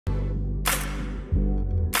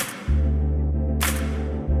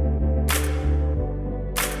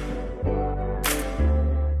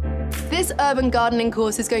This urban gardening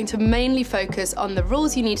course is going to mainly focus on the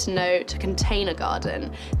rules you need to know to contain a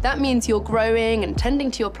garden. That means you're growing and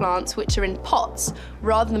tending to your plants which are in pots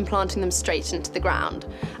rather than planting them straight into the ground.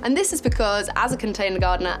 And this is because as a container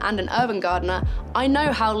gardener and an urban gardener, I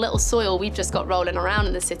know how little soil we've just got rolling around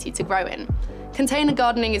in the city to grow in. Container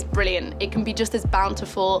gardening is brilliant. It can be just as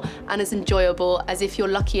bountiful and as enjoyable as if you're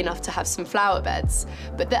lucky enough to have some flower beds.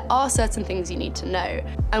 But there are certain things you need to know,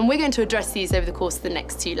 and we're going to address these over the course of the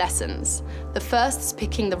next 2 lessons. The first is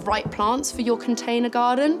picking the right plants for your container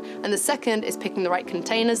garden, and the second is picking the right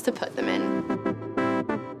containers to put them in.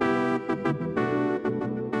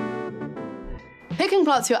 Picking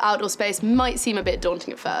plants for your outdoor space might seem a bit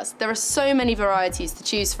daunting at first. There are so many varieties to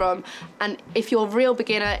choose from, and if you're a real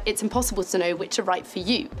beginner, it's impossible to know which are right for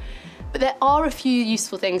you. But there are a few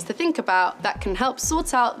useful things to think about that can help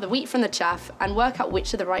sort out the wheat from the chaff and work out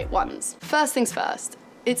which are the right ones. First things first,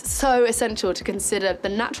 it's so essential to consider the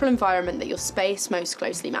natural environment that your space most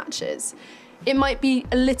closely matches. It might be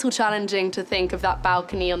a little challenging to think of that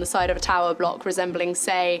balcony on the side of a tower block resembling,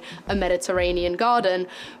 say, a Mediterranean garden,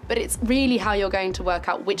 but it's really how you're going to work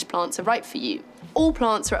out which plants are right for you. All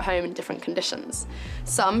plants are at home in different conditions.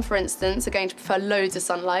 Some, for instance, are going to prefer loads of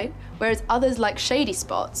sunlight, whereas others like shady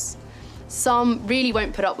spots. Some really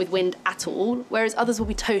won't put up with wind at all, whereas others will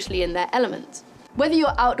be totally in their element. Whether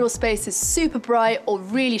your outdoor space is super bright or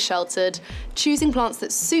really sheltered, choosing plants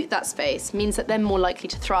that suit that space means that they're more likely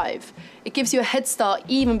to thrive. It gives you a head start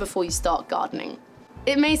even before you start gardening.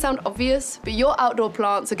 It may sound obvious, but your outdoor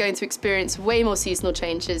plants are going to experience way more seasonal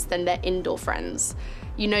changes than their indoor friends.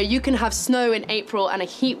 You know, you can have snow in April and a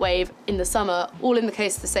heat wave in the summer, all in the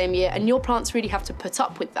case of the same year, and your plants really have to put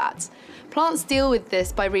up with that. Plants deal with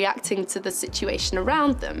this by reacting to the situation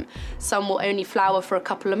around them. Some will only flower for a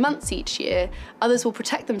couple of months each year, others will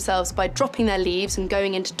protect themselves by dropping their leaves and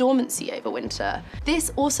going into dormancy over winter.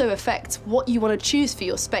 This also affects what you want to choose for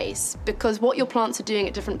your space, because what your plants are doing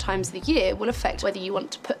at different times of the year will affect whether you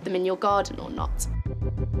want to put them in your garden or not.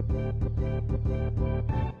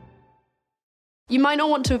 You might not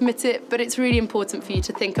want to admit it, but it's really important for you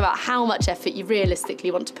to think about how much effort you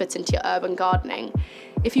realistically want to put into your urban gardening.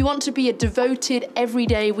 If you want to be a devoted,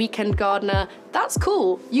 everyday weekend gardener, that's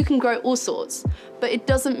cool, you can grow all sorts. But it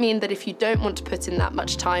doesn't mean that if you don't want to put in that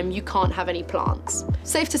much time, you can't have any plants.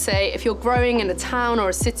 Safe to say, if you're growing in a town or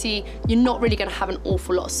a city, you're not really going to have an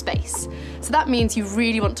awful lot of space. So that means you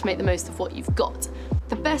really want to make the most of what you've got.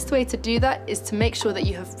 The best way to do that is to make sure that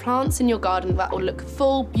you have plants in your garden that will look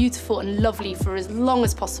full, beautiful and lovely for as long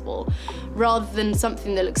as possible, rather than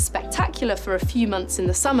something that looks spectacular for a few months in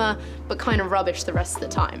the summer, but kind of rubbish the rest of the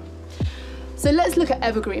time. So let's look at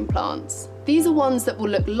evergreen plants. These are ones that will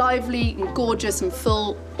look lively and gorgeous and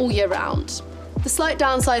full all year round. The slight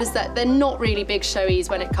downside is that they're not really big showies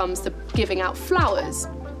when it comes to giving out flowers.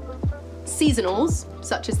 Seasonals,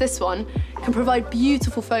 such as this one, can provide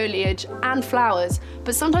beautiful foliage and flowers,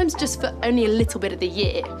 but sometimes just for only a little bit of the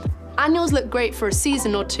year. Annuals look great for a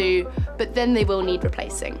season or two, but then they will need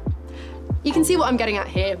replacing. You can see what I'm getting at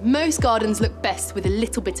here. Most gardens look best with a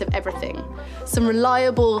little bit of everything. Some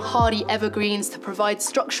reliable, hardy evergreens to provide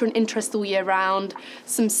structure and interest all year round,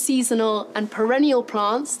 some seasonal and perennial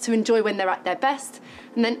plants to enjoy when they're at their best,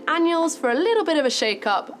 and then annuals for a little bit of a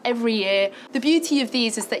shake-up every year. The beauty of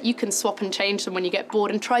these is that you can swap and change them when you get bored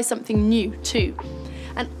and try something new too.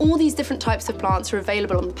 And all these different types of plants are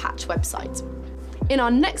available on the Patch website. In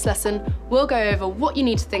our next lesson, we'll go over what you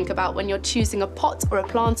need to think about when you're choosing a pot or a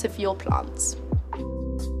planter for your plants.